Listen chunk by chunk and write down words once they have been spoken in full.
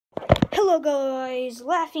Hello guys,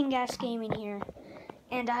 Laughing Gas Gaming here,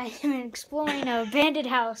 and I am exploring a abandoned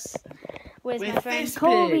house with my friend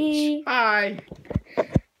Colby. Hi.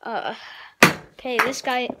 Okay,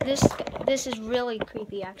 this is really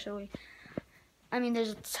creepy actually. I mean,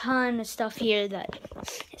 there's a ton of stuff here that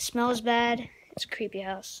smells bad. It's a creepy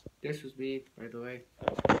house. This was me, by the way.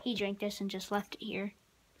 He drank this and just left it here.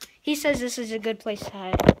 He says this is a good place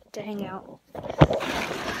to hang out.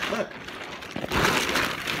 Look.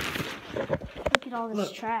 Look at all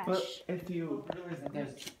this trash. But if you realize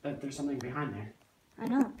that there's something behind there. I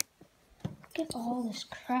know. Look at all this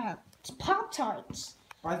crap. It's Pop-Tarts.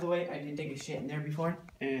 By the way, I did take a shit in there before,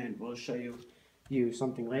 and we'll show you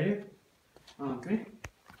something later. Okay.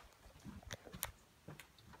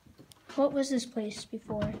 What was this place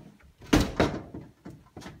before?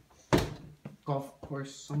 Golf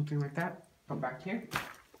course, something like that. Come back here.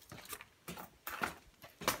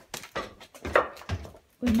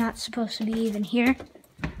 We're not supposed to be even here.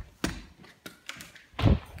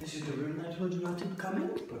 This is the room that I told you not to come in,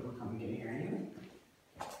 but we're coming in here anyway.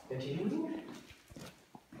 Continuing.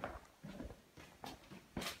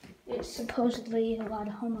 It's supposedly a lot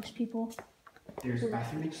of homeless people. There's a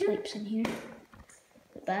bathroom in here. Sleeps in here.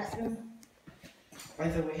 The bathroom. By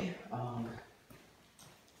the way,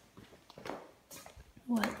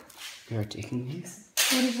 What? they're taking these.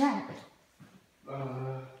 What is that?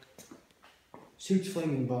 Shoots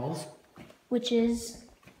flaming balls. Which is?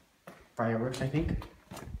 Fireworks, I think.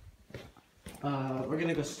 We're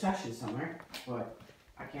gonna go stash it somewhere, but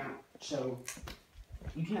I can't show.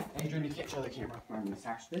 Adrian, you can't show the camera where I'm gonna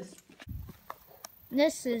stash this.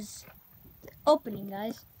 This is the opening,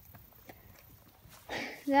 guys.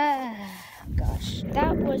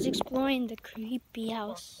 That was exploring the creepy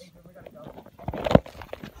house.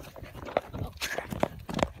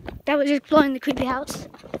 That was exploring the creepy house.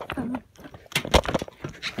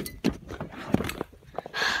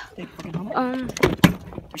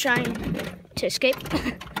 Trying to escape.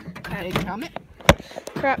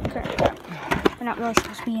 Crap. We're not really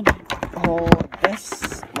supposed to be in here. Hold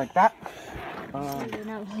this like that. We're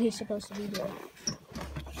not really supposed to be here.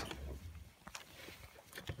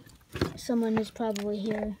 Someone is probably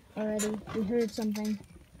here already. We heard something.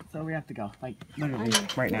 So we have to go, like literally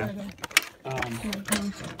right now.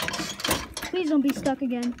 Please don't be stuck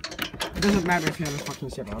again. It doesn't matter if you have a fucking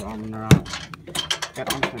seatbelt on or not.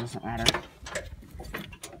 That honestly doesn't matter.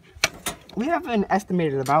 We have an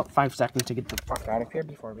estimated about 5 seconds to get the fuck out of here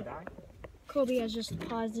before we die. Colby has just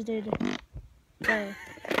deposited the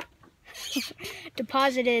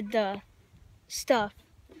stuff.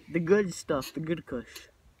 The good stuff, the good kush.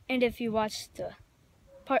 And if you watch the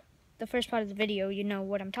first part of the video, you know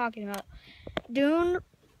what I'm talking about.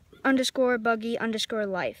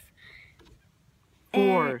 Dune_buggy_life.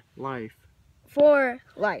 For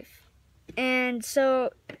life. And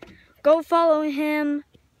so go follow him.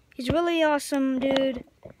 He's really awesome, dude.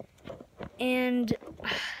 And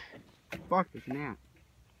fuck is now.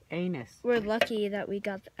 Anus. We're lucky that we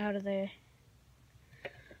got out of there.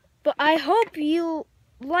 But I hope you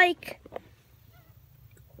like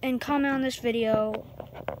and comment on this video.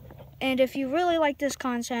 And if you really like this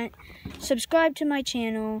content, subscribe to my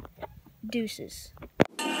channel. Deuces.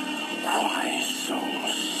 Why so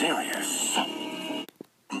serious?